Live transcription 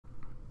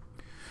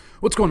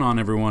What's going on,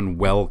 everyone?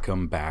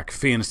 Welcome back.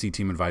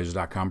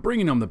 FantasyTeamAdvisors.com,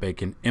 bringing home the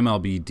bacon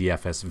MLB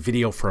DFS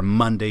video for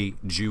Monday,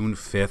 June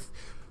 5th.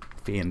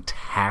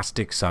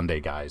 Fantastic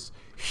Sunday, guys.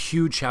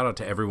 Huge shout out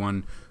to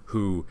everyone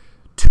who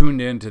tuned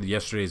in to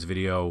yesterday's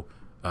video.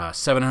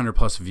 700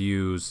 plus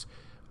views,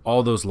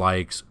 all those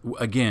likes.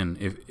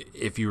 Again,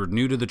 if you're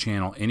new to the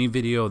channel, any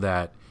video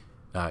that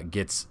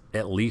gets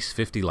at least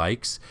 50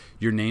 likes,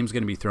 your name's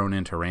going to be thrown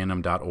into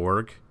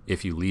random.org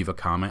if you leave a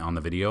comment on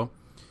the video.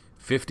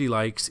 50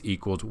 likes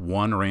equals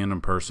one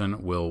random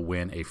person will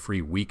win a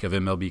free week of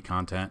MLB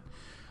content.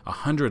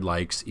 100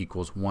 likes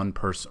equals one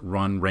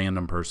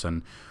random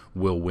person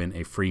will win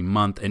a free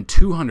month. And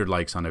 200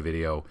 likes on a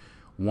video,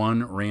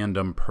 one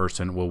random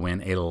person will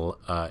win a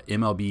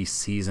MLB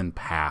season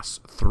pass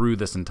through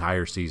this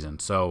entire season.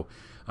 So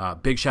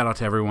big shout out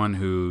to everyone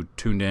who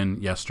tuned in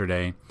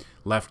yesterday,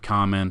 left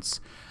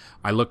comments.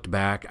 I looked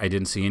back. I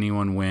didn't see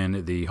anyone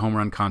win the home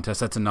run contest.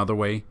 That's another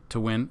way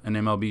to win an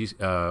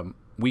MLB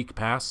week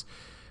pass.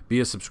 Be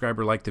a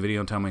subscriber, like the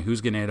video, and tell me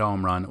who's going to hit a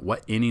home run,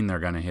 what inning they're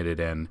going to hit it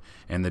in,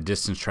 and the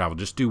distance traveled.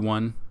 Just do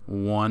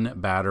one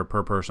batter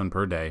per person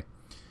per day.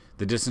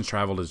 The distance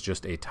traveled is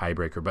just a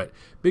tiebreaker. But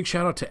big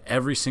shout out to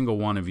every single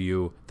one of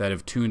you that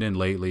have tuned in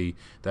lately,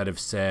 that have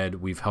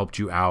said we've helped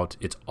you out.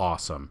 It's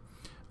awesome.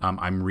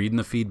 I'm reading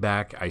the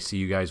feedback. I see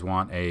you guys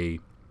want a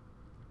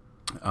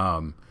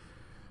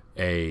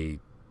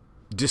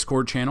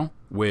Discord channel,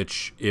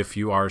 which if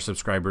you are a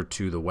subscriber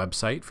to the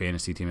website,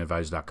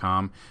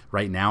 FantasyTeamAdvisors.com,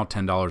 right now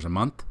 $10 a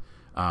month.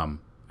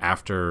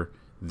 After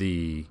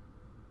the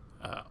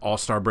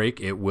All-Star break,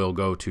 it will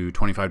go to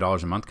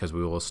 $25 a month because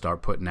we will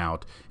start putting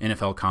out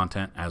NFL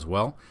content as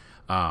well.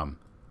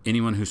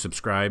 Anyone who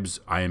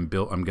subscribes, I'm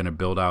going to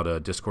build out a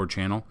Discord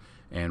channel,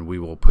 and we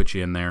will put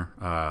you in there,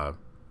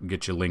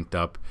 get you linked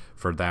up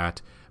for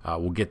that.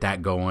 We'll get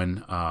that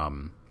going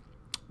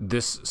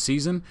this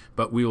season,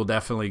 but we will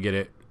definitely get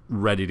it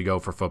ready to go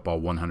for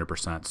football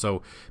 100%.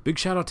 So big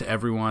shout out to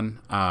everyone.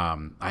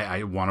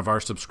 One of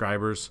our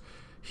subscribers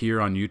here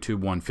on YouTube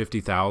won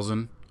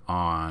 50,000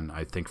 on,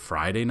 I think,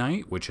 Friday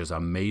night, which is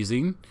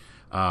amazing.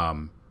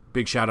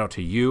 Big shout out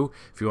to you.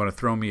 If you want to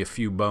throw me a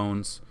few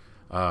bones,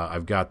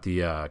 I've got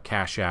the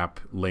CashApp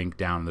link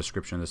down in the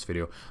description of this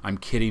video. I'm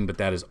kidding, but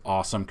that is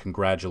awesome.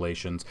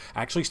 Congratulations.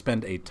 I actually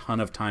spend a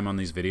ton of time on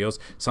these videos.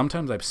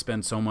 Sometimes I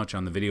spend so much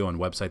on the video and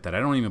website that I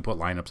don't even put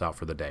lineups out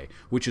for the day,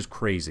 which is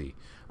crazy.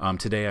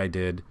 Today I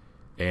did,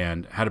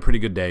 and had a pretty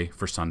good day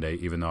for Sunday,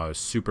 even though I was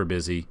super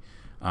busy.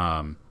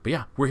 But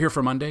yeah, we're here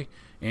for Monday,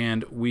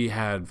 and we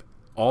have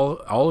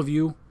all of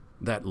you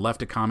that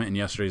left a comment in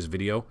yesterday's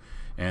video,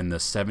 and the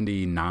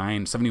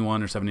 71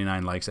 or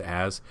 79 likes it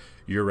has,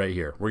 you're right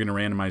here. We're going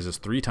to randomize this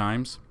 3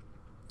 times.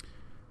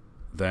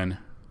 Then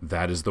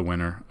that is the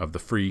winner of the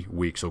free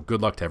week. So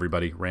good luck to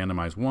everybody.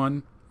 Randomize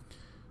 1,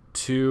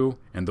 2,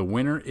 and the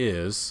winner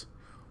is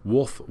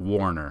Wolf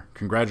Warner.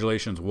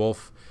 Congratulations,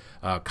 Wolf.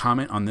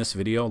 Comment on this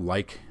video,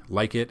 like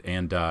it,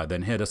 and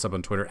then hit us up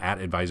on Twitter at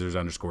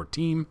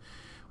 @advisors_team.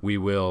 We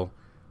will.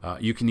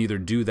 You can either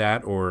do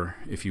that, or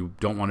if you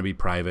don't want to be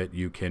private,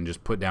 you can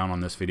just put down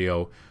on this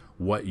video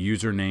what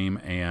username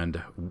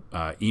and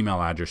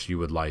email address you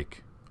would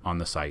like on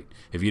the site.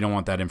 If you don't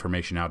want that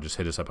information out, just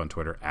hit us up on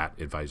Twitter at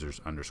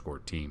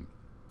 @advisors_team.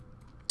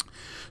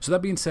 So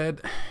that being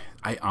said,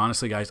 I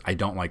honestly, guys, I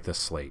don't like this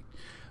slate.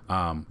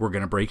 We're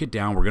going to break it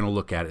down. We're going to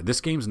look at it. This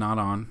game's not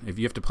on. If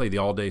you have to play the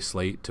all-day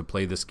slate to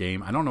play this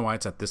game, I don't know why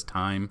it's at this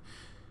time,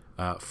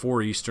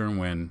 4 Eastern,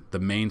 when the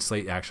main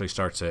slate actually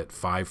starts at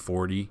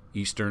 5:40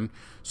 Eastern.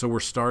 So we're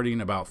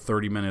starting about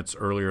 30 minutes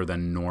earlier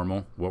than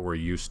normal, what we're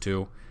used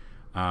to.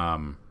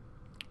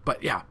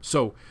 But yeah,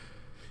 so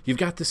you've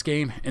got this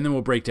game, and then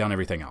we'll break down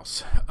everything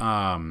else.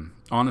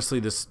 Honestly,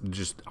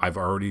 I've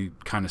already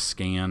kind of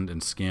scanned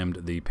and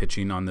skimmed the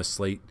pitching on this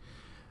slate.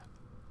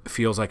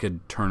 Feels like a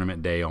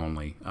tournament day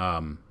only.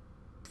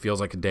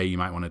 Feels like a day you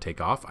might want to take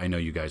off. I know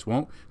you guys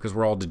won't, because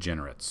we're all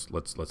degenerates.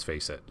 Let's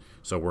face it.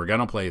 So we're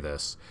gonna play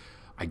this.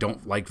 I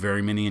don't like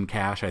very many in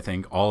cash. I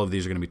think all of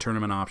these are going to be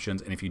tournament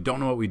options. And if you don't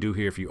know what we do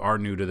here, if you are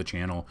new to the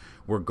channel,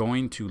 we're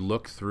going to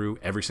look through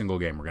every single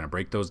game. We're going to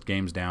break those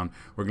games down.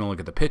 We're going to look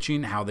at the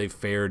pitching, how they've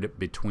fared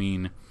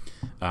between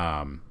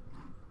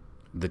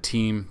the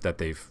team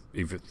that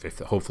if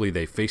hopefully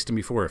they've faced them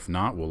before. If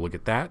not, we'll look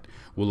at that.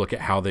 We'll look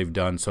at how they've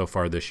done so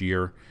far this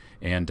year,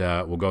 and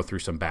we'll go through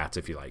some bats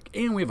if you like.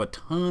 And we have a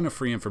ton of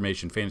free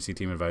information,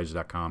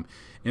 FantasyTeamAdvisors.com,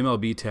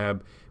 MLB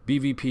tab,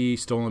 BVP,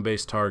 stolen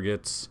base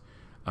targets.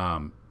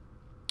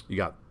 You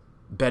got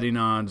betting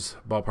odds,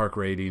 ballpark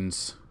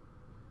ratings,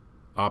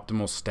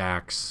 optimal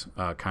stacks,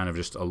 kind of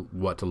just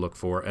what to look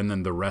for. And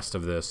then the rest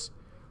of this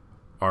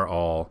are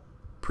all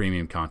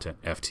premium content,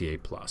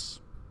 FTA plus.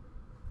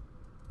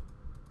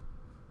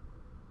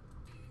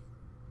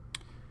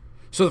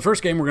 So the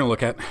first game we're going to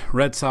look at,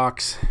 Red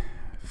Sox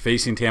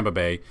facing Tampa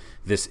Bay.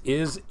 This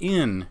is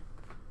in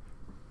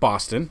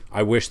Boston.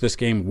 I wish this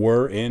game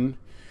were in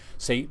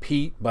St.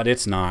 Pete, but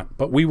it's not.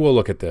 But we will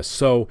look at this.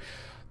 So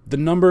the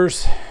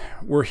numbers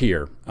were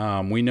here.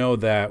 We know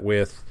that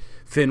with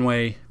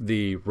Fenway,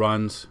 the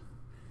runs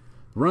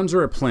Runs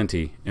are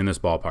aplenty in this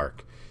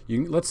ballpark.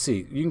 Let's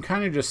see. You can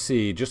kind of just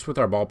see just with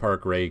our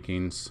ballpark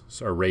ratings.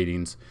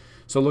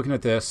 So looking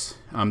at this,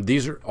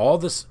 these are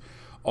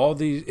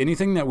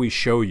anything that we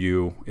show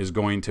you is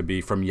going to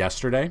be from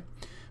yesterday,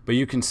 but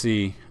you can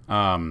see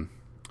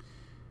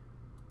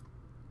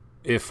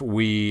if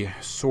we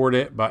sort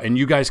it by, and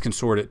you guys can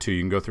sort it too.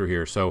 You can go through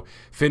here. So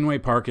Fenway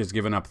Park has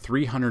given up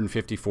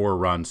 354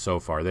 runs so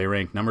far. They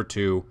rank number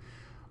 2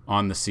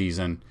 on the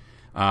season.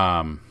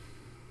 Not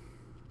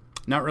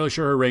really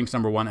sure who ranks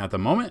number 1 at the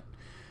moment,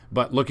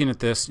 but looking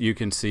at this, you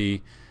can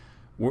see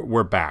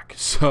we're back.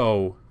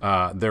 So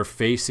they're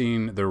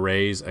facing the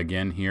Rays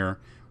again here.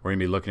 We're going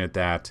to be looking at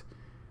that.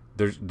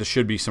 There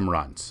should be some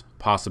runs,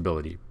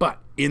 possibility. But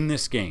in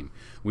this game,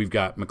 we've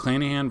got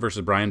McClanahan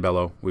versus Brian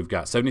Bello. We've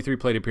got 73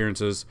 plate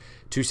appearances,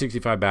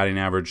 265 batting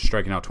average,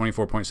 striking out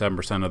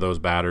 24.7% of those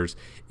batters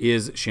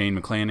is Shane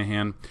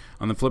McClanahan.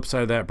 On the flip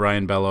side of that,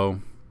 Brian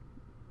Bello,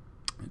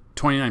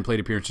 29 plate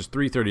appearances,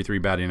 333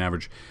 batting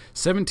average,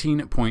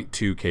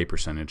 17.2 K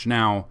percentage.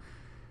 Now,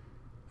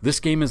 this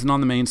game isn't on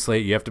the main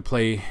slate. You have to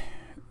play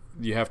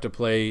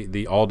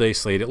the all-day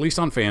slate, at least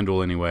on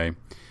FanDuel anyway.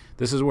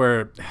 This is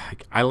where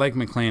I like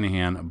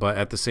McClanahan, but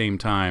at the same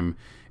time,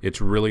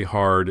 it's really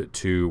hard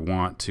to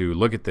want to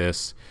look at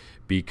this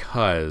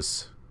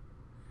because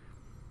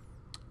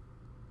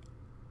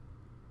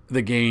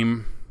the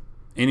game,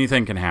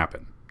 anything can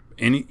happen.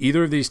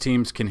 Either of these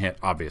teams can hit,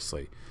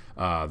 obviously.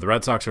 The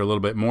Red Sox are a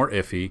little bit more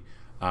iffy.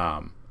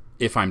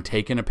 If I'm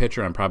taking a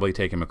pitcher, I'm probably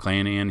taking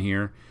McClanahan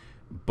here.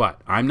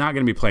 But I'm not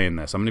going to be playing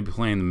this. I'm going to be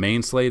playing the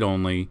main slate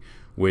only,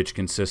 which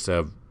consists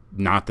of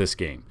not this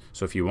game.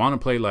 So if you want to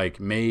play, like,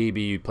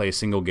 maybe you play a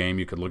single game,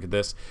 you could look at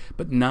this.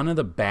 But none of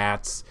the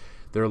bats,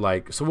 they're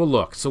like, so we'll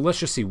look. So let's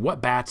just see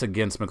what bats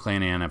against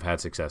McClanahan have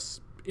had success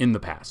in the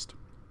past.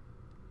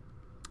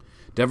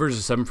 Devers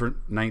is 7 for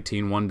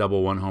 19, 1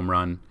 double, 1 home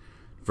run.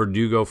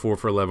 Verdugo 4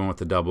 for 11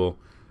 with a double.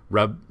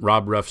 Rob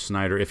Ruff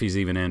Snyder, if he's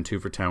even in, 2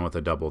 for 10 with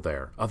a double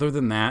there. Other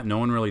than that, no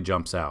one really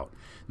jumps out.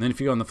 And then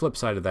if you go on the flip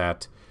side of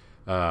that,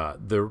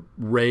 the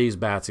Rays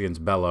bats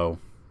against Bello,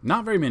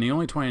 not very many,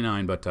 only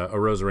 29, but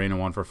Arozarena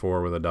 1 for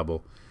 4 with a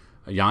double.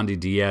 Yandy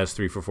Diaz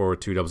 3 for 4 with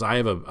 2 doubles. I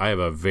have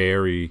a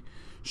very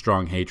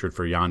strong hatred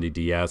for Yandy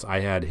Diaz. I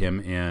had him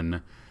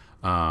in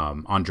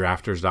on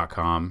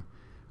drafters.com.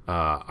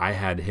 I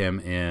had him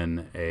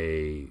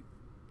in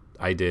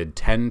I did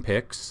 10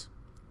 picks.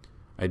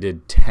 I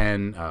did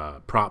 10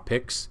 prop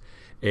picks,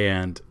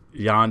 and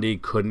Yandy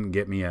couldn't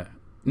get me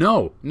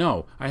No,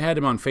 I had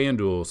him on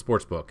FanDuel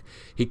Sportsbook.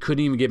 He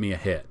couldn't even get me a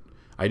hit.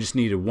 I just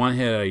needed one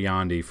hit at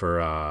Yandy for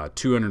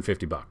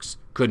 $250.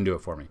 Couldn't do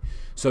it for me.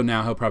 So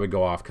now he'll probably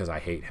go off because I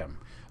hate him.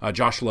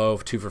 Josh Lowe,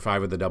 2 for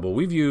 5 with a double.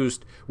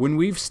 When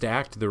we've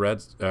stacked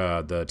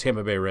the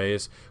Tampa Bay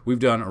Rays, we've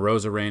done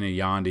Arozarena,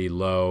 Yandy,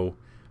 Lowe,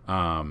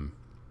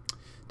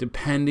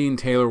 depending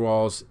Taylor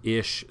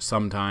Walls-ish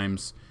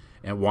sometimes,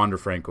 and Wander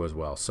Franco as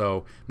well. So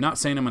I'm not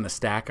saying I'm going to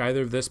stack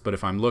either of this, but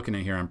if I'm looking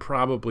at here, I'm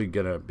probably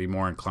going to be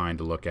more inclined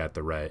to look at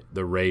the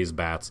Rays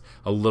bats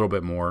a little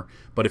bit more.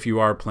 But if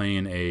you are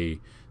playing a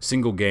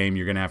single game,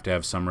 you're going to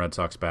have some Red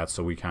Sox bats,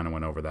 so we kind of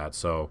went over that.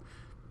 So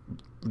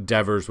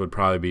Devers would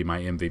probably be my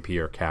MVP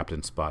or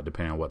captain spot,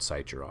 depending on what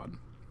site you're on.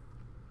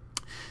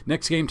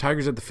 Next game,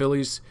 Tigers at the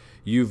Phillies.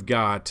 You've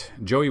got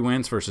Joey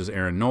Wentz versus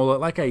Aaron Nola.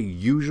 Like I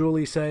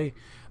usually say,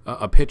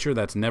 a pitcher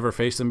that's never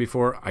faced them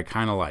before, I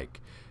kind of like.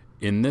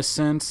 In this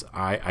sense,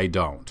 I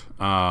don't.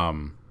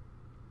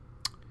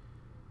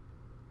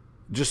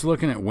 Just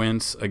looking at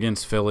Wentz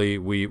against Philly,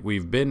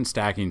 we've been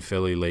stacking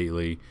Philly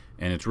lately,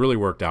 and it's really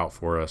worked out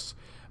for us.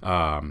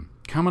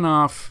 Coming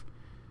off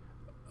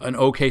an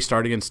okay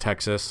start against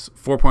Texas,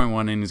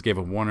 4.1 innings, gave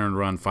up 1 earned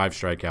run, 5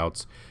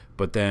 strikeouts.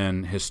 But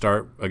then his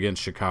start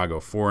against Chicago,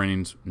 4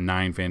 innings,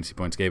 9 fantasy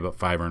points, gave up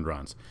 5 earned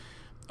runs.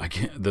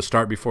 The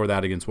start before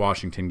that against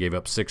Washington gave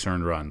up 6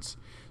 earned runs.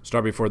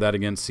 Start before that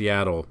against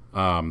Seattle, 3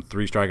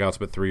 strikeouts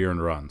but 3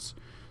 earned runs.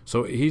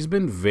 So he's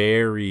been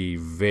very,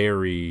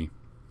 very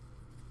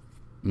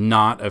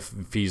not a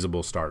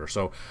feasible starter.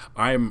 So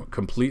I'm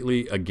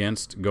completely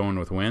against going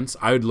with Wentz.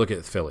 I would look at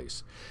the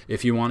Phillies.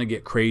 If you want to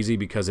get crazy,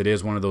 because it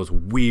is one of those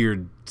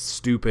weird,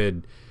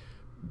 stupid,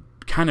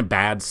 kind of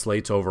bad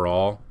slates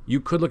overall,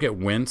 you could look at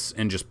Wentz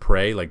and just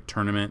pray, like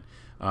tournament,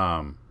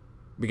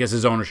 because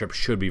his ownership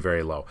should be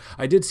very low.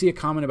 I did see a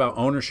comment about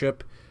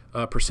ownership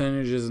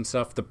percentages and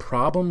stuff. The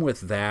problem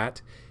with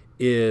that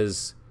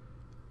is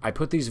I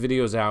put these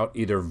videos out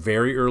either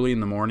very early in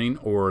the morning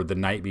or the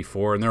night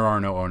before, and there are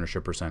no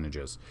ownership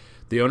percentages.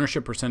 The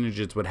ownership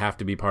percentages would have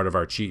to be part of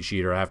our cheat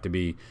sheet or have to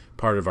be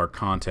part of our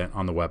content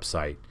on the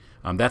website.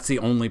 That's the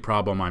only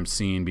problem I'm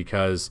seeing,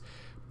 because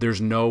there's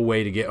no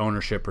way to get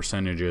ownership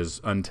percentages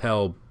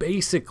until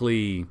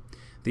basically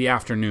the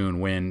afternoon,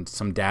 when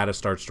some data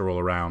starts to roll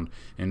around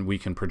and we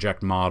can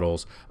project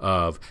models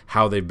of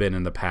how they've been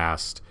in the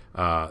past.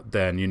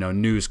 Then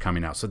news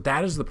coming out. So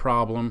that is the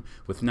problem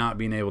with not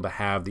being able to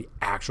have the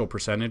actual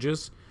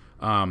percentages.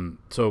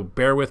 So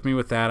bear with me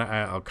with that.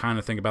 I'll kind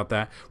of think about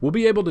that. We'll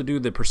be able to do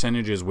the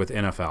percentages with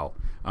NFL.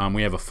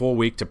 We have a full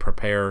week to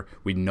prepare.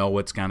 We know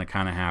what's going to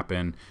kind of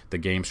happen. The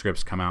game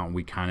scripts come out, and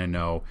we kind of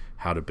know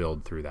how to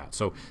build through that.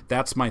 So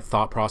that's my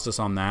thought process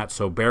on that.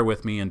 So bear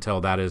with me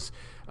until that is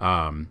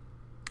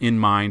in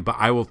mind. But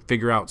I will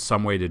figure out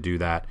some way to do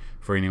that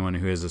for anyone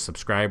who is a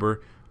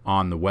subscriber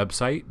on the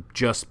website,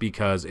 just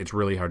because it's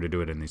really hard to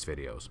do it in these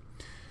videos.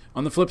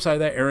 On the flip side of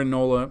that, Aaron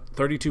Nola,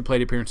 32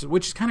 plate appearances,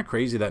 which is kind of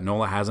crazy that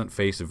Nola hasn't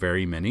faced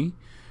very many.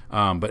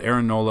 But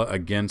Aaron Nola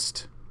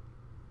against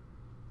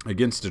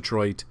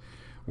Detroit,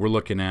 we're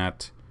looking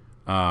at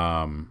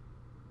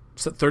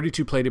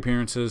 32 plate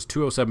appearances,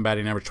 207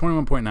 batting average,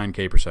 21.9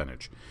 K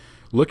percentage.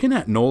 Looking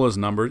at Nola's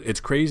numbers, it's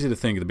crazy to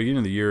think at the beginning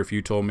of the year, if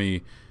you told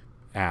me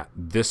at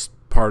this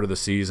part of the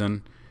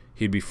season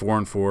he'd be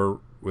 4-4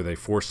 with a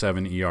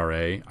 4.7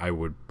 ERA, I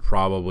would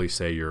probably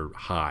say you're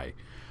high.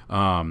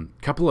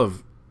 Couple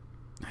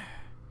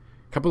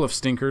of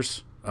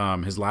stinkers.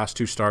 His last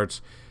 2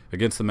 starts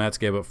against the Mets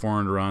gave up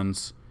 400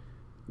 runs,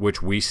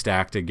 which we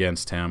stacked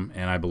against him,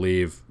 and I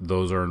believe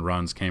those earned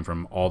runs came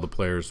from all the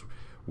players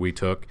we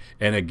took.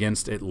 And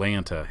against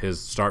Atlanta, his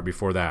start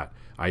before that,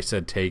 I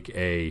said take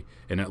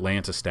an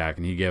Atlanta stack,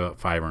 and he gave up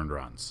 5 earned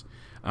runs.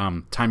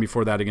 Time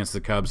before that against the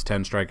Cubs,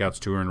 10 strikeouts,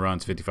 2 earned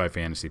runs, 55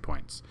 fantasy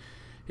points.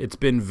 It's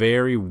been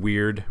very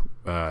weird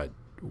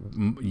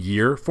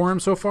year for him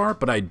so far,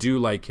 but I do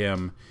like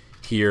him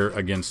here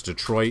against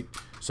Detroit.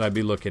 So I'd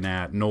be looking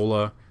at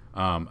Nola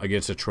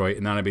against Detroit,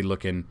 and then I'd be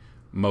looking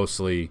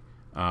mostly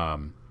a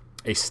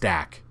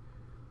stack,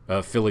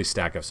 a Philly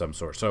stack of some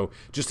sort. So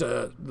just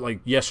like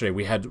yesterday,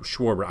 we had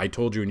Schwarber. I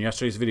told you in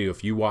yesterday's video,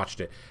 if you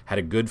watched it, had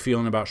a good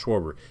feeling about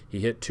Schwarber.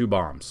 He hit 2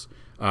 bombs.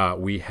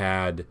 We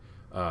had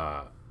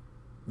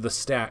the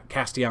stack,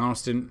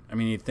 Castellanos didn't, I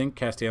mean, you'd think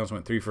Castellanos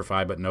went 3 for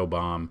 5, but no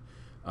bomb.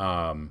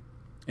 And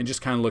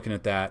just kind of looking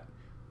at that,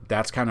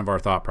 that's kind of our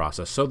thought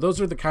process. So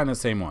those are the kind of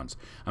same ones.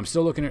 I'm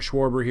still looking at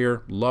Schwarber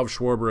here. Love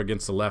Schwarber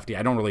against the lefty.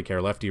 I don't really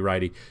care, lefty,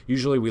 righty.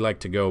 Usually we like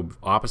to go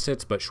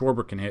opposites, but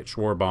Schwarber can hit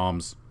Schwarber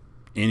bombs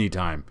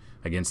anytime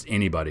against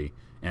anybody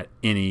at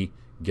any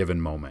given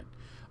moment.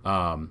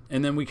 And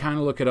then we kind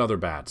of look at other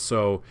bats.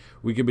 So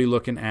we could be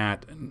looking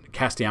at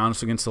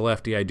Castellanos against the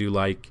lefty. I do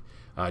like,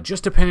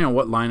 just depending on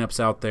what lineups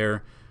out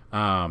there.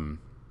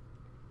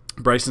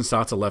 Bryson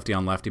Stott's a lefty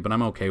on lefty, but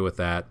I'm okay with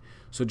that.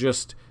 So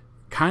just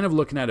kind of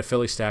looking at a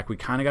Philly stack, we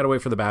kind of got to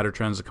wait for the batter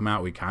trends to come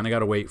out. We kind of got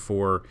to wait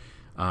for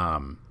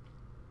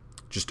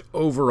just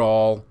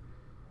overall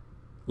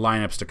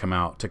lineups to come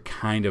out to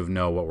kind of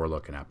know what we're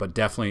looking at. But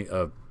definitely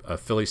a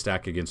Philly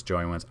stack against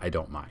Joey Wentz, I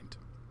don't mind.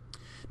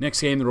 Next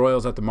game, the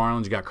Royals at the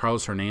Marlins. You got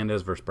Carlos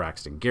Hernandez versus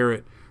Braxton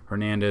Garrett.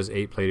 Hernandez,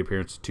 8 plate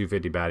appearances,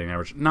 250 batting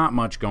average. Not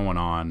much going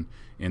on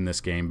in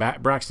this game.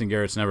 Braxton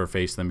Garrett's never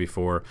faced them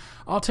before.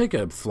 I'll take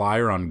a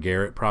flyer on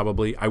Garrett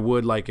probably. I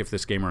would like if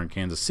this game were in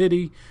Kansas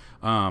City.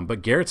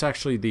 But Garrett's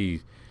actually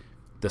the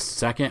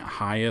second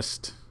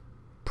highest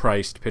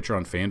priced pitcher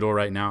on Fanduel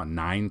right now at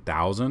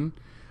 9,000.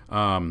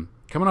 Coming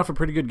off a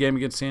pretty good game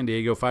against San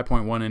Diego,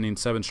 5.1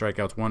 innings, 7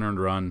 strikeouts, 1 earned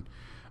run.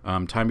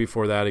 Time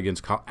before that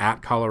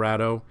at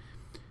Colorado,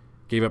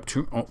 gave up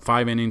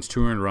 5 innings,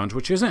 2 earned runs,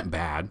 which isn't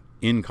bad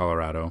in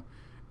Colorado.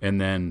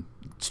 And then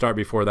start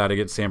before that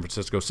against San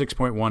Francisco,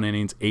 6.1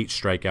 innings, 8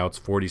 strikeouts,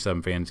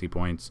 47 fantasy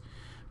points.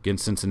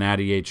 Against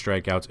Cincinnati, 8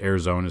 strikeouts.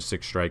 Arizona,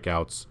 6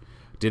 strikeouts.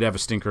 Did have a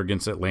stinker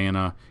against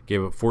Atlanta.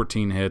 Gave up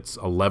 14 hits,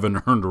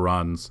 11 earned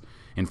runs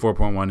in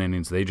 4.1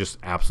 innings. They just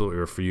absolutely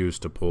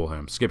refused to pull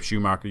him. Skip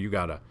Schumacher, you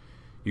gotta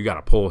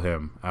pull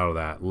him out of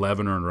that.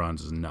 11 earned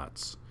runs is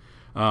nuts.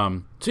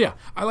 So yeah,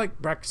 I like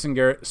Braxton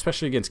Garrett,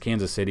 especially against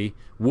Kansas City.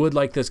 Would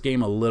like this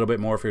game a little bit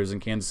more if it was in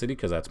Kansas City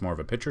because that's more of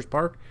a pitcher's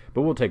park,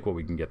 but we'll take what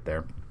we can get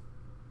there.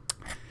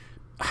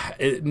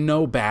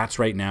 No bats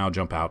right now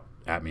jump out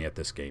at me at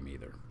this game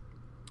either.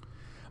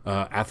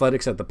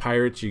 Athletics at the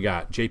Pirates, you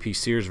got J.P.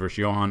 Sears versus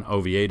Johan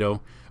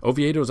Oviedo.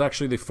 Oviedo is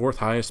actually the 4th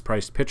highest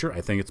priced pitcher. I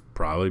think it's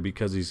probably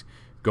because he's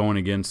going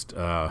against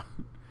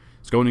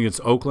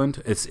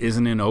Oakland. It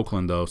isn't in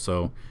Oakland though,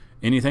 so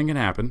anything can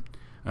happen.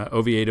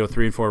 Oviedo,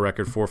 3-4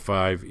 record,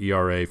 4.5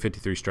 ERA,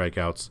 53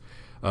 strikeouts.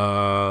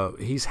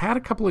 He's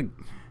had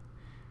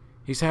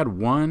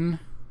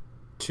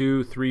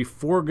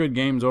 4 good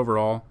games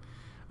overall.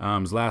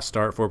 His last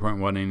start,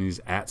 4.1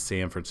 innings at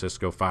San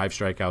Francisco, 5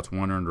 strikeouts,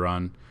 1 earned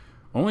run.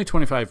 Only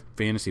 25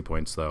 fantasy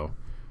points, though.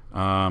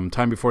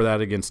 Time before that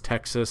against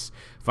Texas,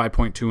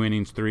 5.2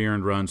 innings, 3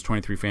 earned runs,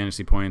 23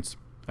 fantasy points.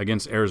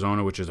 Against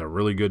Arizona, which is a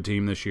really good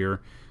team this year,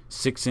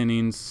 6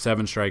 innings,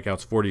 7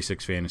 strikeouts,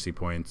 46 fantasy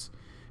points.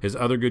 His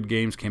other good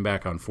games came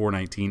back on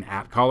 4/19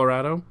 at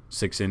Colorado,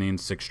 6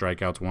 innings, 6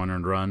 strikeouts, 1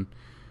 earned run.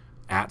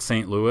 At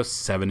St. Louis,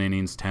 7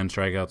 innings, 10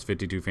 strikeouts,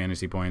 52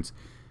 fantasy points.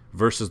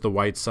 Versus the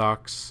White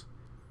Sox,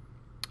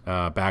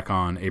 back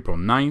on April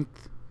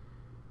 9th,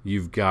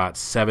 you've got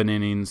 7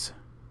 innings,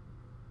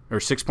 or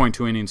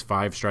 6.2 innings,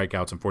 5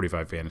 strikeouts, and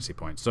 45 fantasy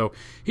points. So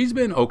he's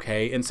been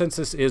okay. And since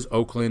this is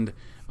Oakland,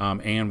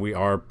 and we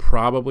are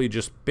probably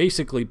just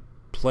basically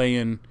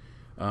playing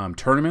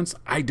tournaments,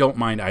 I don't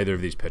mind either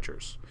of these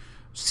pitchers.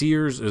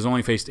 Sears has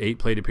only faced 8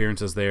 plate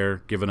appearances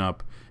there, giving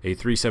up a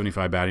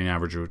 375 batting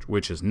average,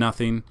 which is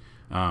nothing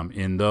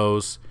in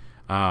those.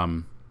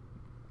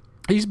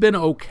 He's been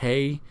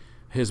okay.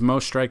 His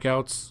most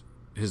strikeouts,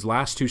 his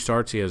last 2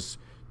 starts, he has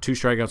 2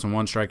 strikeouts and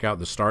 1 strikeout.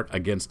 The start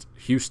against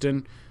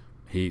Houston,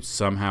 he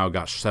somehow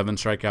got 7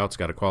 strikeouts,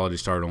 got a quality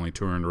start, only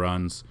 2 earned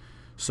runs.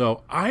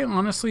 So I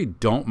honestly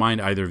don't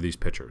mind either of these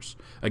pitchers.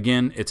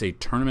 Again, it's a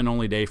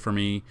tournament-only day for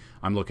me.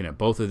 I'm looking at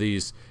both of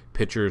these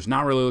pitchers,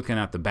 not really looking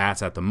at the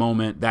bats at the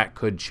moment. That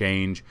could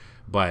change.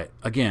 But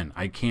again,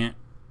 I can't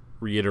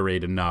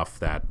reiterate enough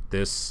that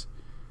this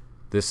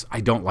I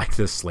don't like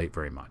this slate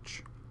very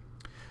much.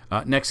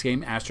 Next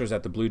game, Astros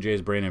at the Blue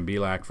Jays, Brandon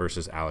Bielak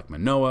versus Alek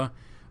Manoah.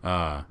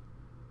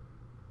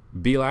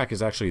 Bielak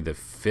is actually the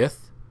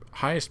 5th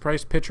highest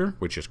priced pitcher,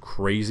 which is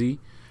crazy.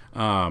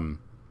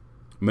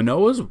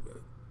 Manoah's,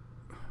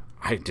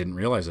 I didn't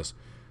realize this.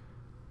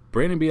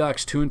 Brandon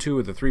Bielak's 2-2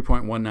 with a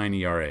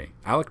 3.19 ERA.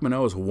 Alek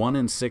Manoah's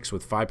 1-6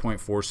 with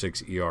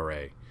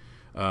 5.46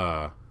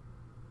 ERA.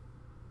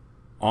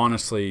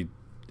 Honestly,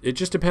 it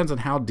just depends on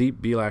how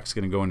deep Bielak's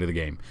going to go into the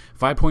game.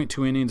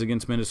 5.2 innings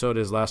against Minnesota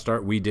his last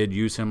start. We did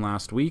use him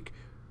last week.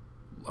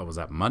 Was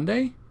that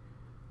Monday?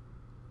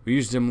 We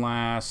used him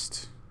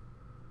last...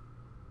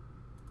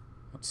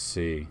 Let's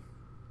see.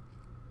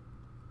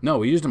 No,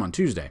 we used him on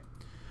Tuesday.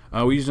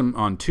 We used him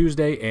on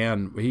Tuesday,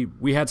 and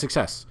we had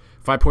success.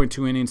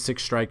 5.2 innings,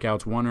 6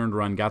 strikeouts, 1 earned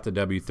run, got the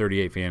W,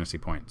 38 fantasy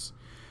points.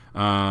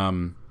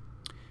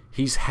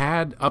 He's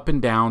had up and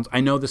downs.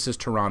 I know this is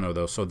Toronto,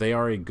 though, so they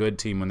are a good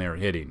team when they're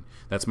hitting.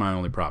 That's my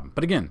only problem.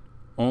 But again,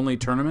 only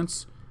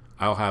tournaments,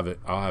 I'll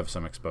have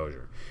some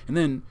exposure. And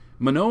then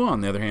Manoah, on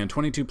the other hand,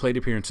 22 plate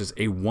appearances,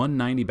 a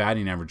 190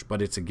 batting average,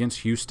 but it's against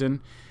Houston,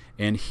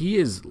 and he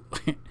is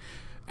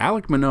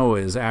Alek Manoah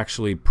is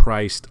actually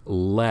priced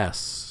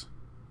less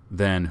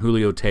than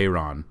Julio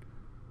Teheran,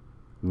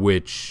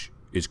 which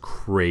is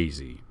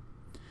crazy.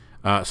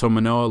 So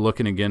Manoah,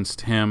 looking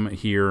against him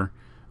here,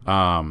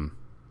 been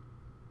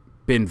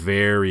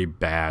very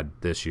bad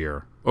this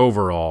year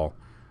overall.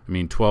 I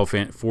mean,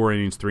 4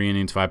 innings, 3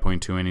 innings,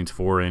 5.2 innings,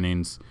 4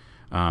 innings,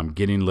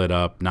 getting lit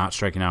up, not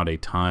striking out a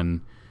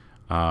ton.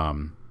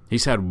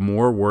 He's had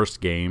more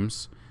worst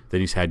games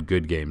than he's had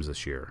good games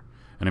this year.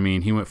 And I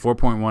mean, he went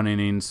 4.1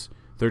 innings,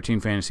 13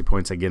 fantasy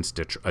points against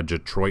a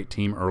Detroit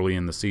team early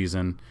in the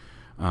season.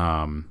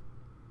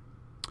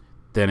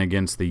 Then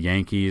against the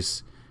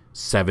Yankees,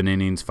 7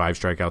 innings, 5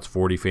 strikeouts,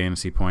 40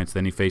 fantasy points.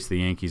 Then he faced the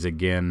Yankees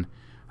again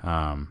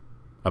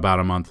about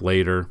a month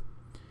later.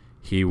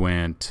 He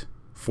went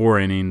 4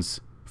 innings,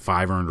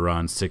 5 earned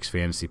runs, 6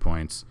 fantasy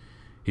points.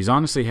 He's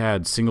honestly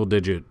had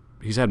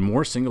he's had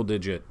more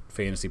single-digit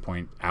fantasy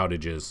point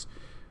outages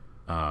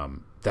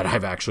that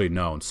I've actually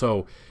known.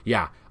 So,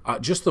 yeah,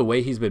 just the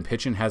way he's been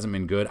pitching hasn't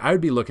been good. I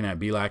would be looking at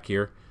Bielak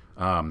here.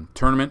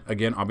 Tournament,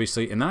 again,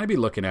 obviously, and then I'd be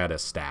looking at a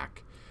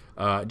stack.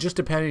 Just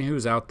depending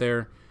who's out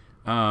there.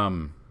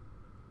 Looking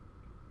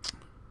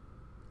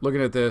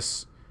at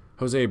this,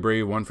 Jose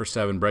Abreu 1 for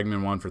 7,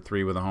 Bregman 1 for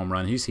 3 with a home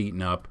run. He's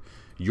heating up.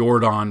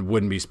 Yordan,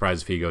 wouldn't be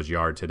surprised if he goes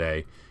yard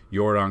today.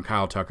 Yordan,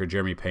 Kyle Tucker,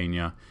 Jeremy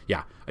Pena.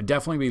 Yeah, I'd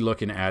definitely be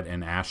looking at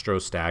an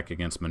Astros stack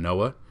against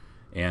Manoah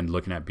and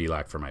looking at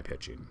Bielak for my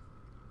pitching.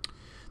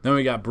 Then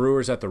we got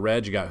Brewers at the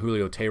Reds. You got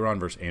Julio Teheran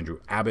versus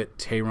Andrew Abbott.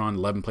 Teheran,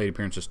 11 plate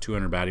appearances,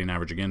 200 batting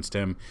average against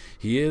him.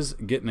 He is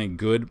getting a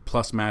good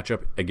plus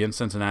matchup against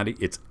Cincinnati.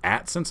 It's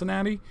at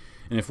Cincinnati.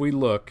 And if we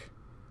look,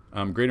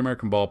 Great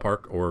American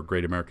Ballpark or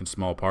Great American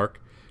Small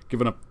Park,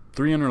 giving up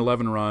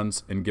 311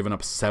 runs and giving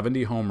up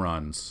 70 home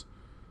runs.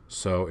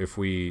 So if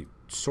we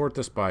sort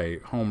this by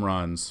home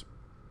runs,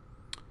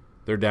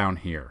 they're down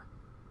here.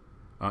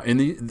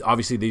 And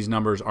obviously these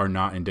numbers are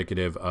not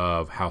indicative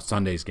of how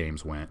Sunday's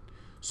games went.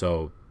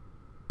 So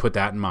put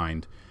that in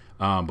mind.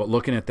 But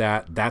looking at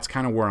that, that's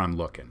kind of where I'm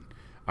looking.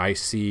 I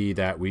see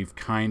that we've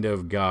kind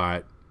of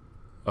got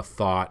a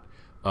thought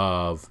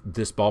of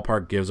this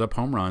ballpark gives up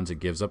home runs, it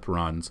gives up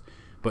runs,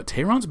 but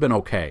Teheran's been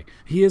okay.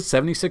 He is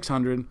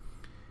 7,600,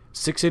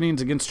 6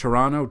 innings against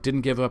Toronto,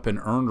 didn't give up an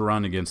earned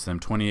run against them,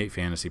 28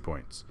 fantasy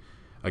points.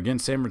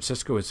 Against San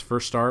Francisco, his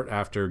first start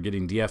after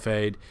getting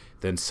DFA'd,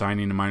 then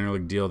signing a minor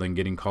league deal, then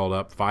getting called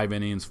up, 5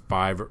 innings,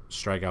 5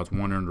 strikeouts,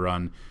 1 earned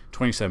run,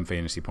 27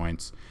 fantasy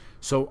points.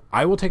 So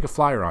I will take a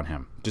flyer on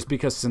him just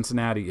because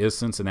Cincinnati is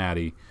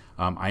Cincinnati.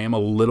 I am a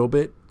little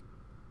bit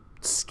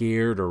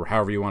scared, or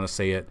however you want to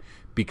say it,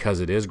 because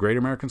it is Great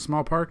American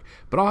Small Park,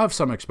 but I'll have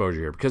some exposure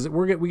here because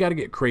we got to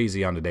get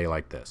crazy on a day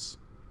like this.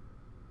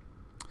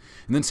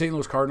 And then St.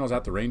 Louis Cardinals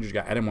at the Rangers. You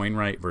got Adam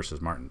Wainwright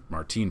versus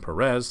Martin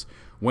Perez.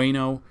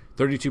 Waino,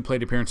 32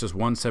 plate appearances,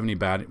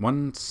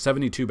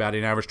 172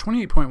 batting average,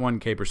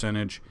 28.1 K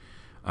percentage.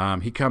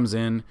 He comes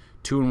in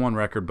 2-1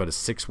 record, but a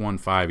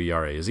 6.15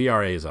 ERA. His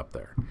ERA is up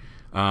there.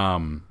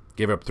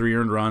 Gave up 3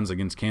 earned runs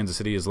against Kansas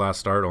City his last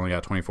start. Only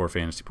got 24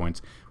 fantasy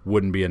points.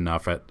 Wouldn't be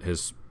enough at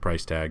his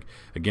price tag.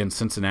 Against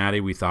Cincinnati,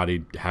 we thought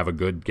he'd have a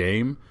good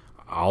game.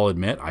 I'll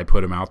admit, I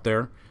put him out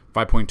there.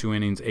 5.2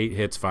 innings, 8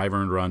 hits, 5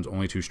 earned runs,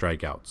 only 2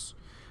 strikeouts.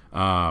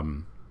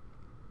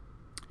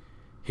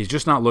 He's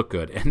just not looked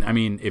good. And I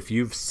mean, if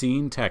you've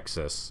seen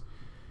Texas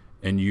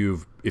and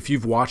if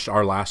you've watched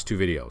our last two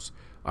videos,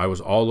 I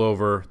was all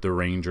over the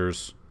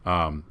Rangers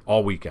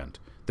all weekend.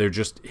 They're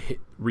just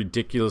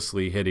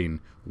ridiculously hitting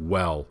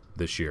well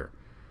this year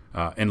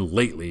and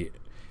lately.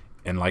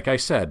 And like I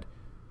said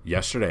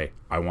yesterday,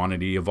 I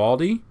wanted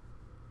Eovaldi.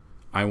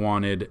 I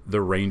wanted the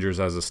Rangers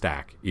as a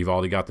stack.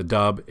 Eovaldi got the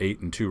dub,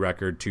 8-2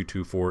 record,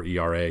 2.24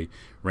 ERA.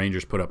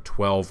 Rangers put up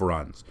 12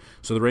 runs.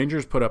 So the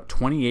Rangers put up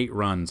 28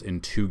 runs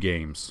in 2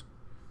 games,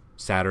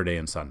 Saturday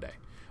and Sunday.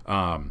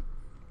 I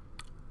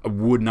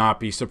would not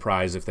be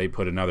surprised if they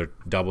put another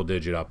double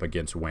digit up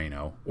against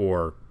Waino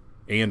or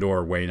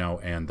Waino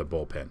and the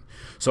bullpen.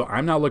 So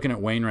I'm not looking at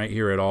Wayne right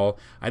here at all.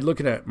 I'd look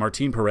at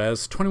Martin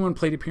Perez, 21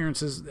 plate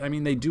appearances. I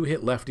mean, they do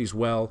hit lefties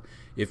well.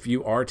 If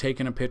you are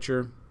taking a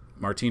pitcher,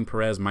 Martin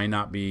Perez might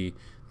not be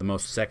the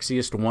most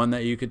sexiest one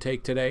that you could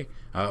take today.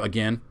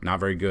 Again, not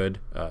very good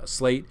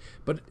slate.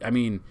 But, I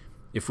mean,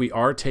 if we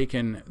are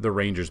taking the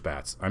Rangers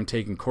bats, I'm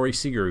taking Corey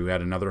Seager, who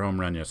had another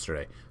home run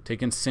yesterday.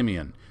 Taking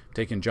Simeon.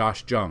 Taking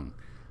Josh Jung.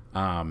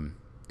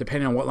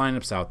 Depending on what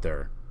lineup's out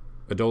there.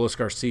 Adolis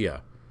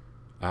Garcia.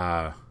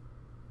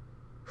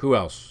 Who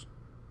else?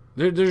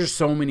 There's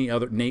so many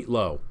other. Nate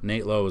Lowe.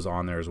 Nate Lowe is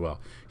on there as well.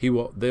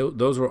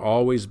 Those will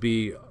always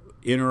be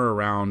in or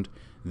around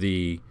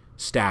the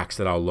stacks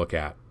that I'll look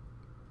at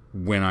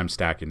when I'm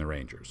stacking the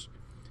Rangers.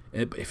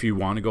 If you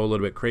want to go a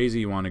little bit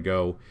crazy, you want to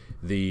go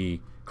the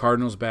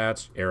Cardinals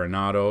bats,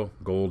 Arenado,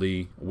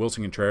 Goldie,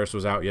 Wilson Contreras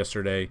was out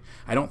yesterday.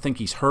 I don't think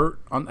he's hurt.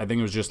 I think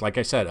it was just, like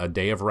I said, a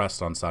day of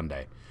rest on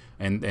Sunday,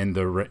 and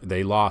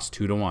they lost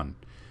 2-1.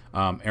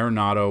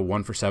 Arenado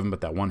 1 for 7,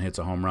 but that one hits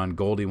a home run.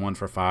 Goldie 1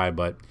 for 5,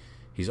 but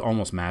he's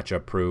almost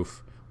matchup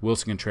proof.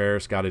 Wilson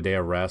Contreras got a day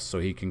of rest, so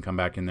he can come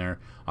back in there.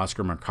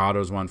 Oscar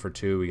Mercado's 1 for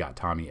 2. We got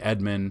Tommy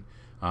Edman.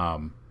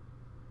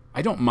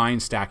 I don't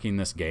mind stacking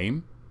this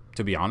game,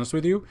 to be honest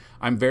with you.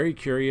 I'm very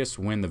curious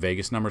when the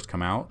Vegas numbers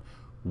come out,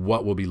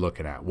 what we'll be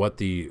looking at, what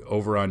the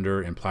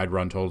over-under implied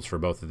run totals for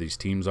both of these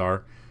teams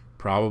are.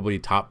 Probably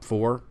top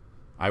 4,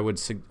 I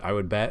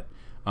would bet.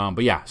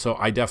 But yeah, so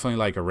I definitely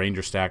like a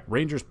Ranger stack.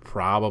 Rangers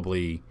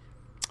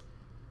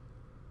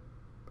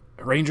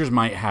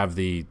might have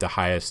the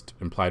highest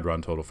implied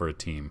run total for a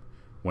team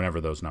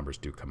whenever those numbers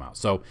do come out.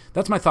 So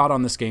that's my thought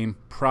on this game.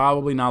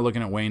 Probably not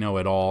looking at Waino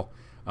at all.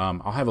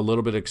 I'll have a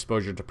little bit of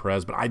exposure to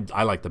Perez, but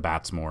I like the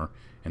bats more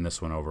in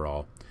this one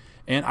overall.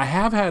 And I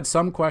have had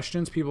some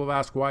questions. People have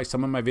asked why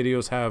some of my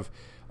videos have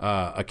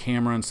a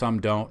camera and some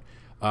don't.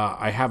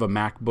 I have a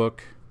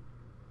MacBook,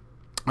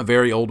 a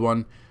very old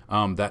one,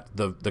 that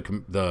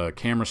the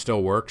camera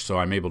still works, so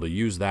I'm able to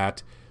use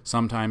that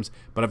sometimes.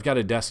 But I've got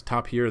a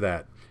desktop here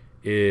that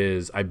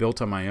I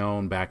built on my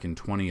own back in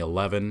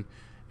 2011,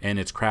 and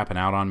it's crapping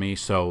out on me,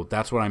 so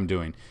that's what I'm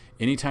doing.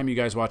 Anytime you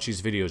guys watch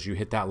these videos, you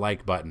hit that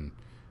like button.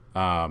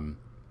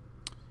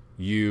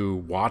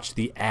 You watch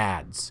the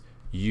ads.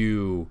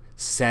 You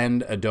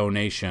send a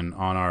donation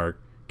on our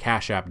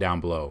Cash App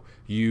down below.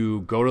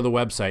 You go to the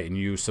website and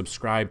you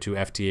subscribe to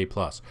FTA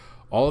Plus.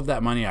 All of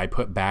that money I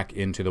put back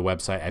into the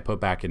website. I put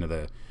back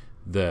into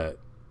the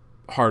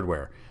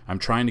hardware. I'm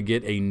trying to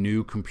get a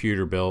new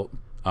computer built.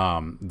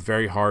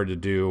 Very hard to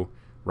do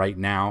right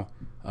now.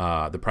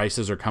 The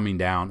prices are coming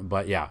down,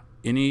 but yeah,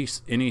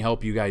 any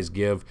help you guys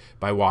give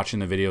by watching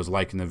the videos,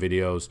 liking the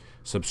videos,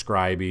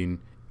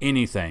 subscribing,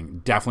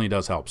 anything definitely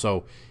does help.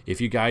 So if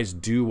you guys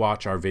do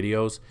watch our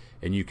videos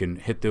and you can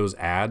hit those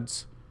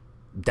ads,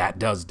 that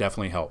does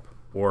definitely help.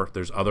 Or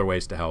there's other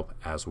ways to help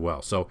as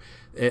well. So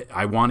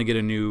I want to get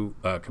a new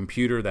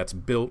computer that's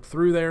built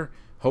through there,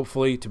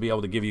 hopefully to be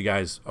able to give you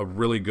guys a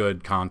really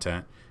good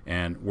content.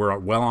 And we're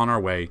well on our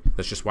way.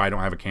 That's just why I don't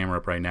have a camera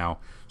up right now.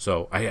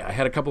 So I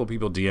had a couple of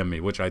people DM me,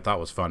 which I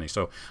thought was funny.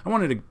 So I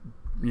wanted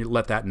to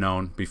let that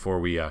known before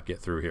we get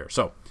through here.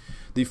 So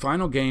the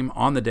final game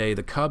on the day,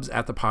 the Cubs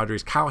at the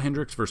Padres, Kyle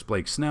Hendricks versus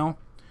Blake Snell.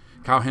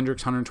 Kyle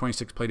Hendricks,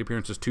 126 plate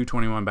appearances,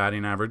 221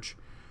 batting average,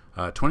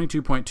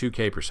 22.2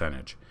 K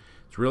percentage.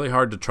 It's really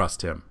hard to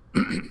trust him.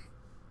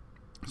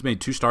 He's made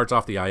 2 starts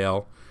off the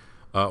IL.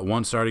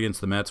 1 start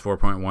against the Mets,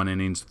 4.1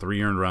 innings,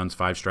 3 earned runs,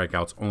 5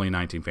 strikeouts, only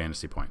 19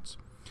 fantasy points.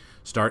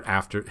 Start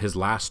after his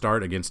last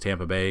start against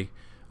Tampa Bay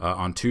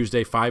on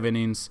Tuesday, 5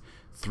 innings,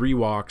 3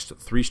 walks,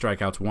 3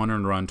 strikeouts, 1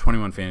 earned run,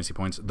 21 fantasy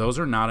points. Those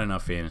are not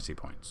enough fantasy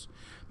points.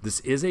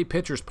 This is a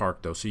pitcher's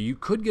park, though, so you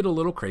could get a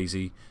little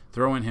crazy,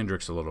 throw in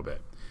Hendricks a little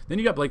bit. Then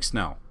you got Blake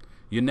Snell.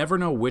 You never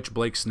know which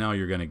Blake Snell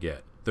you're going to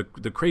get.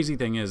 The crazy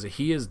thing is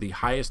he is the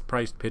highest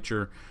priced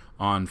pitcher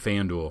on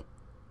Fanduel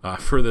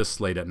for this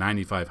slate at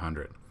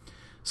 9,500.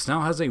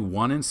 Snell has a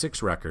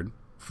 1-6 record,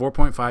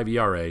 4.5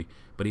 ERA,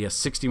 but he has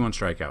 61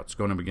 strikeouts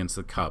going up against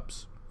the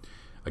Cubs.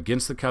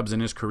 Against the Cubs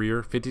in his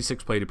career,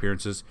 56 plate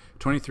appearances,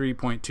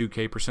 23.2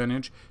 K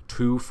percentage,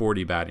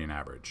 240 batting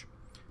average.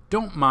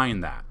 Don't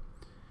mind that.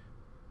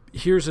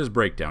 Here's his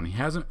breakdown.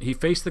 He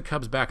faced the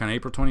Cubs back on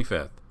April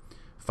 25th.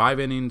 5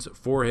 innings,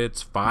 4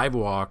 hits, 5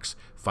 walks,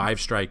 5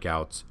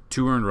 strikeouts,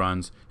 2 earned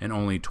runs, and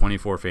only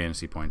 24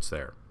 fantasy points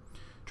there.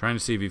 Trying to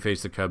see if he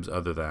faced the Cubs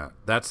other than that.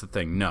 That's the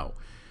thing. No.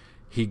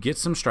 he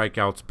gets some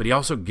strikeouts, but he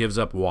also gives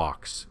up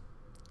walks.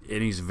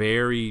 And he's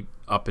very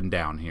up and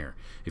down here.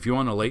 If you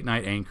want a late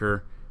night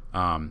anchor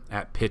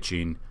at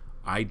pitching,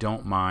 I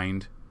don't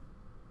mind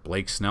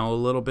Blake Snell a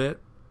little bit,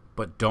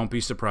 but don't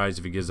be surprised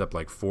if he gives up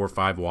like 4 or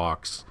 5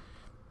 walks,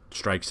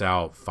 strikes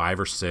out 5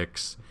 or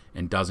 6,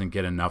 and doesn't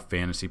get enough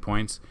fantasy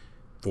points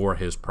for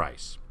his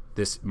price.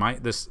 This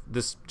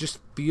just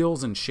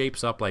feels and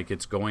shapes up like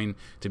it's going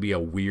to be a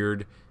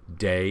weird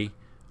day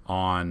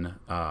on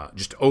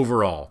just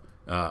overall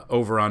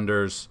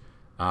over-unders.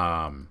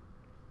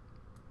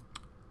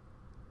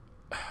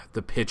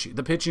 The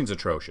pitching's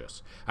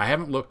atrocious. I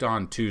haven't looked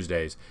on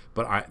Tuesdays,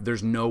 but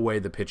there's no way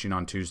the pitching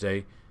on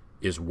Tuesday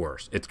is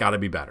worse. It's got to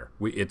be better.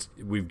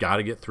 We've got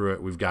to get through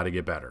it. We've got to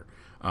get better.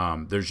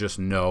 There's just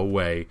no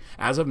way.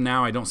 As of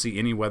now, I don't see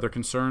any weather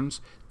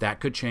concerns. That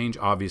could change,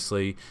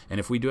 obviously. And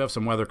if we do have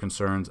some weather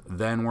concerns,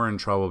 then we're in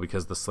trouble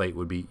because the slate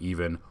would be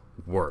even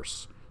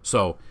worse.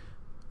 So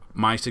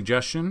my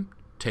suggestion,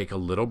 take a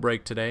little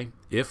break today.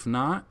 If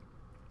not,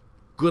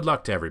 good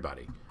luck to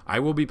everybody. I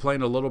will be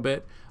playing a little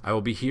bit. I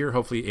will be here,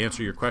 hopefully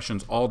answer your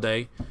questions all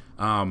day.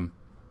 But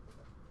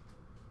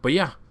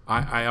yeah,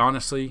 I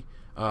honestly,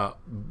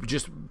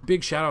 just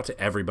big shout out to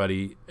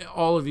everybody,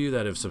 all of you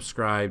that have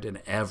subscribed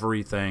and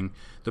everything.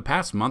 The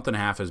past month and a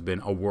half has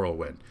been a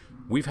whirlwind.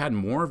 We've had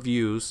more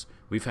views.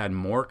 We've had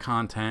more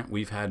content.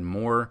 We've had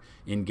more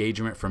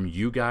engagement from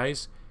you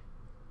guys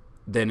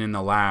than in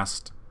the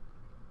last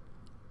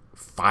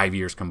 5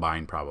 years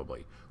combined,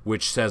 probably,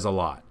 which says a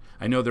lot.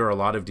 I know there are a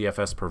lot of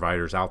DFS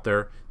providers out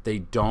there. They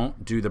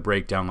don't do the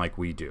breakdown like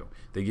we do.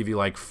 They give you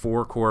like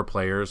 4 core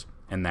players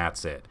and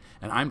that's it.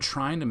 And I'm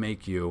trying to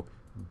make you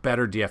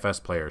better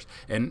DFS players.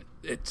 And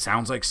it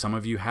sounds like some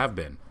of you have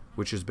been,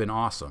 which has been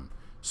awesome.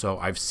 So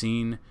I've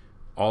seen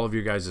all of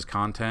your guys'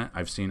 content.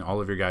 I've seen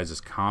all of your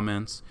guys'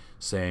 comments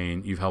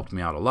saying you've helped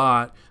me out a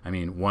lot. I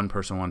mean, one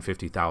person won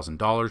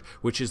 $50,000,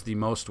 which is the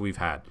most we've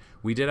had.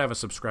 We did have a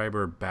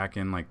subscriber back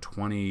in like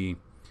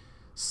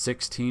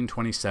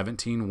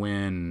 2017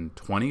 win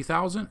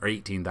 20,000 or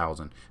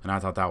 18,000, and I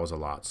thought that was a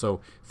lot.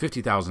 So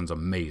 50,000 is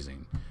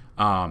amazing.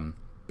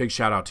 Big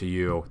shout out to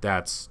you.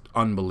 That's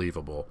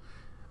unbelievable.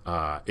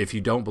 If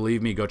you don't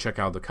believe me, go check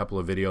out the couple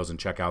of videos and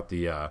check out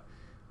the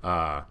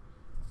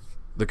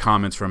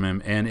comments from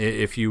him. And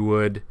if you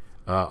would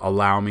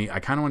allow me, I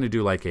kind of want to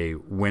do like a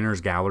winners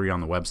gallery on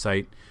the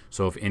website.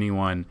 So if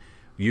anyone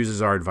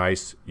uses our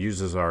advice,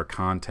 uses our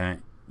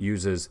content,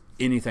 uses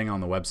anything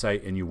on the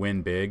website, and you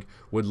win big,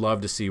 would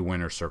love to see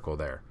winner circle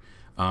there.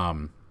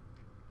 And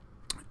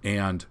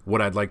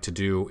what I'd like to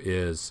do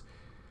is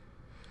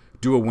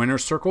do a winner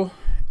circle,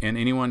 and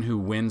anyone who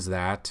wins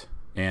that,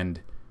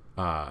 and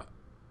I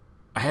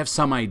have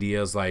some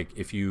ideas, like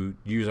if you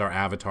use our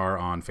avatar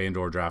on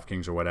Fanduel or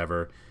DraftKings or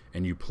whatever,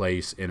 and you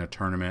place in a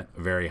tournament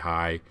very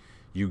high,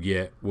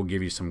 we'll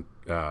give you some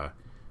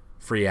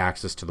free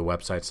access to the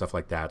website, stuff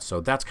like that.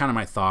 So that's kind of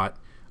my thought.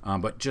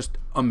 But just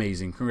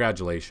amazing.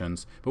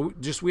 Congratulations.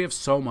 But we have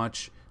so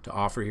much to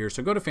offer here.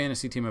 So go to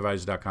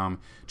FantasyTeamAdvisors.com.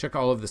 Check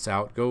all of this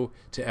out. Go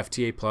to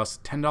FTA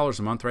Plus. $10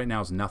 a month right now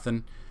is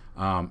nothing.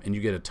 And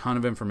you get a ton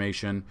of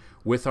information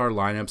with our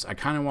lineups. I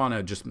kind of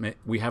want to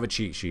we have a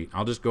cheat sheet.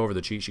 I'll just go over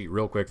the cheat sheet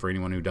real quick for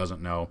anyone who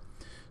doesn't know.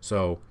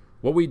 So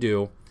what we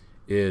do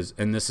is,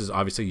 and this is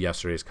obviously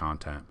yesterday's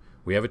content,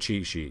 we have a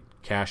cheat sheet.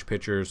 Cash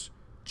pitchers,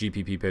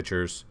 GPP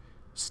pitchers,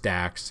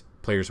 stacks,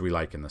 players we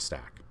like in the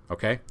stack.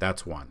 Okay,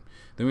 that's one.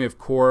 Then we have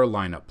core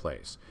lineup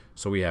plays.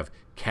 So we have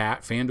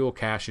FanDuel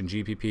Cash and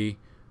GPP.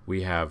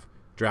 We have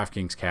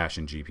DraftKings Cash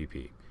and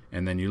GPP.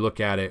 And then you look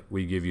at it,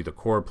 we give you the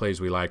core plays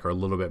we like, or a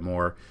little bit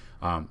more,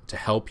 to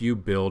help you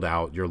build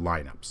out your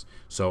lineups.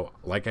 So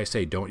like I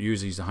say, don't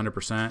use these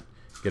 100%.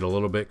 Get a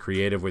little bit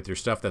creative with your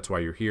stuff. That's why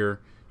you're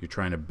here. You're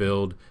trying to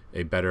build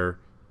a better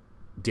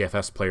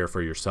DFS player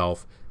for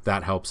yourself.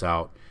 That helps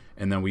out.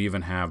 And then we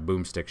even have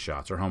boomstick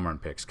shots or home run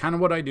picks. Kind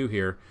of what I do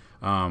here.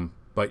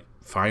 But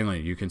finally,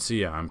 you can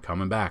see I'm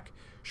coming back.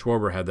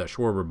 Schwarber had that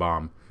Schwarber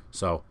bomb.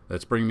 So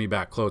that's bringing me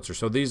back closer.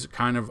 So these are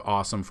kind of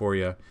awesome for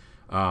you.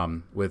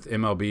 With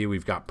MLB,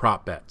 we've got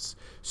prop bets.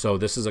 So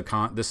this is the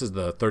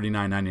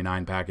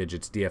 $39.99 package.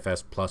 It's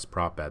DFS plus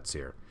prop bets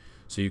here.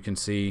 So you can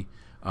see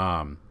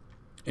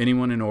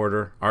anyone in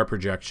order, our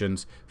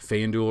projections,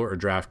 FanDuel or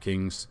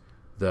DraftKings,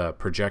 the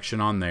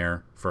projection on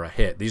there for a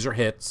hit. These are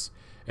hits,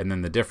 and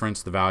then the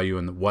difference, the value,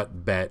 and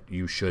what bet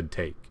you should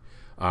take.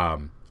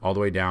 All the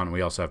way down, and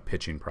we also have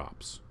pitching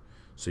props.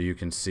 So you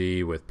can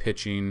see with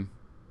pitching,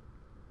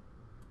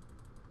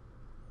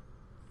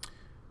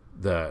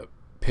 the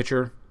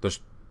pitcher, the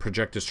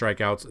projected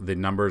strikeouts, the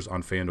numbers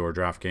on FanDuel or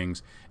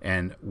DraftKings,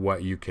 and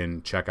what you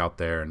can check out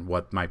there and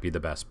what might be the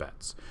best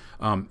bets.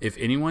 If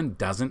anyone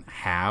doesn't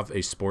have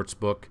a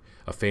sportsbook,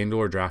 a FanDuel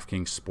or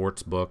DraftKings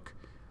sportsbook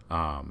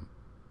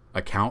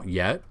account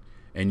yet,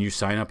 and you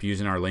sign up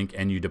using our link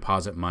and you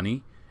deposit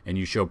money and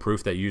you show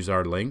proof that you use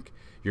our link,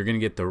 you're going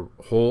to get the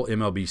whole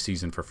MLB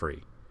season for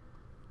free.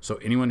 So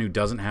anyone who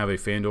doesn't have a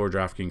FanDuel or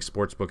DraftKings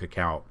sportsbook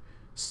account,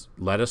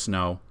 let us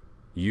know.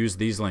 Use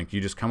these links.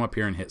 You just come up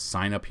here and hit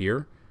sign up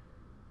here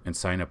and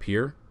sign up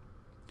here.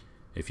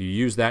 If you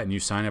use that and you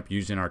sign up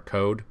using our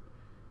code,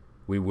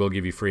 we will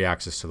give you free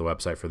access to the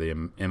website for the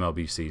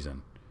MLB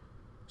season.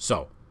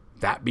 So,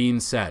 that being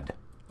said,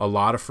 a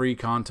lot of free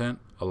content,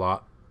 a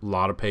lot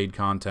of paid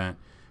content,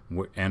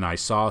 and I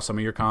saw some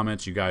of your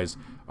comments. You guys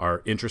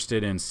are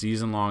interested in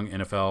season-long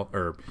NFL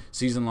or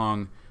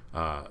season-long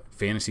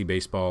fantasy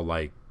baseball,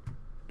 like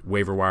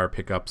waiver wire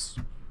pickups,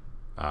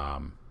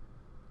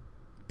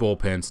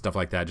 bullpen, stuff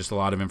like that. Just a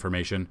lot of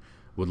information.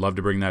 Would love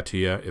to bring that to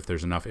you if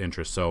there's enough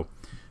interest. So,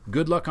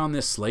 good luck on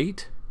this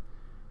slate.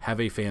 Have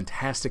a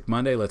fantastic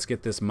Monday. Let's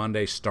get this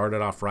Monday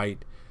started off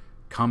right.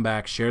 Come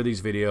back, share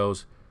these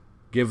videos,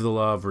 give the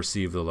love,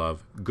 receive the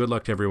love. Good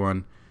luck to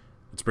everyone.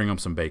 Let's bring them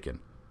some bacon.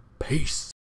 Peace.